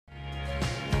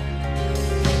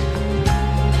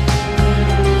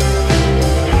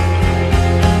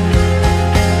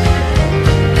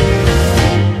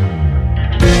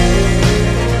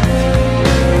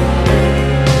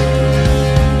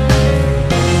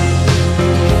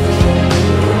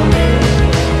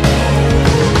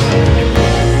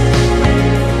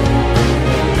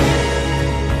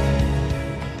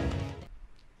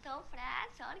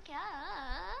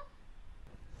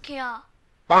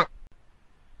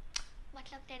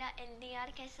तेरा LDR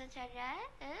कैसा चल रहा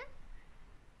है?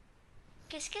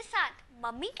 किसके साथ?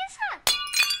 मम्मी के साथ?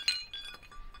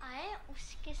 आए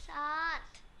उसके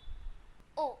साथ?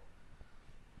 ओ,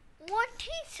 वो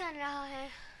ठीक चल रहा है।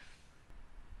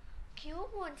 क्यों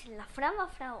कुछ लफड़ा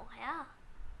वफड़ा हो गया?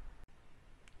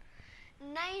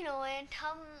 नहीं रोहित,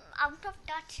 हम आउट ऑफ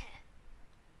टच है।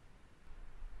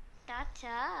 टच?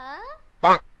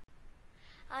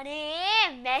 अरे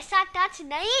वैसा टच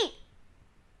नहीं।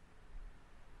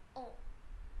 ओ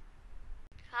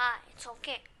हाँ, इट्स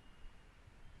ओके।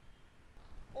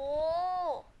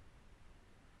 ओ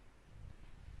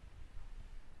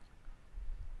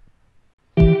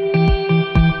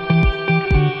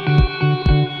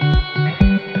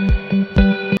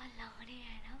लवली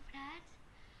है ना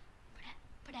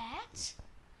Pratz?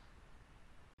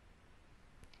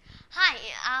 Hi,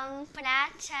 I'm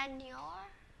Pratz and you're?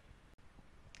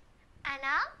 And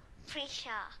I'm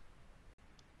Prisha.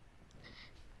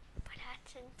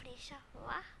 Pratz and Prisha,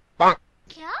 what?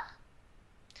 क्या?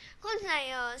 कुछ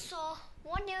नहीं. So,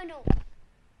 what do you do?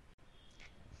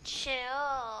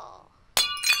 Chill.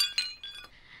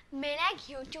 मेरा एक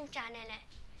YouTube चैनल है,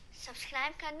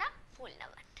 सब्सक्राइब करना भूलना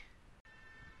मत।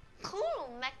 Cool,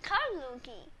 मैं कर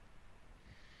लूँगी।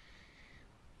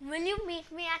 Will you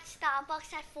meet me at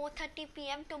Starbucks at 4:30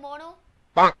 p.m. tomorrow?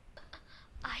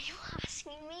 Are you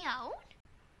asking me out?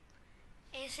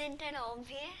 Isn't it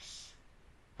obvious?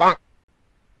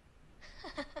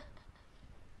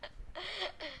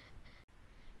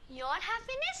 Your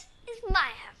happiness is my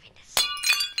happiness.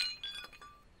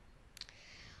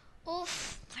 Oof,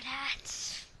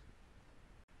 Pratz.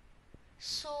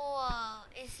 So,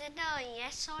 is it a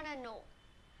yes or a no?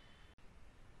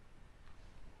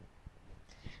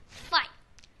 Fine,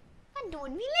 but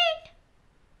don't be late.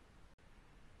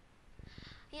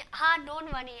 Yeah,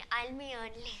 don't worry, I'll be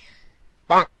early.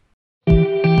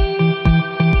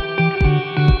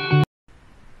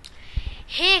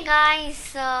 Hey guys,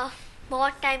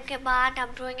 बहुत time के बाद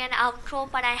I'm doing an outro,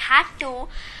 but I had to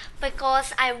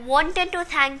because I wanted to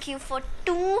thank you for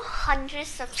 200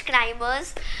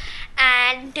 subscribers,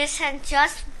 and this has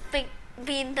just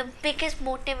been the biggest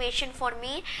motivation for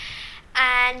me.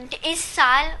 And इस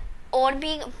साल और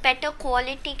भी better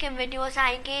quality के videos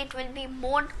आएंगे. It will be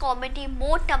more comedy,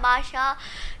 more tamasha.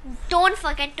 Don't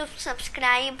forget to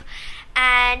subscribe,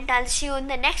 and I'll see you in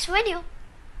the next video.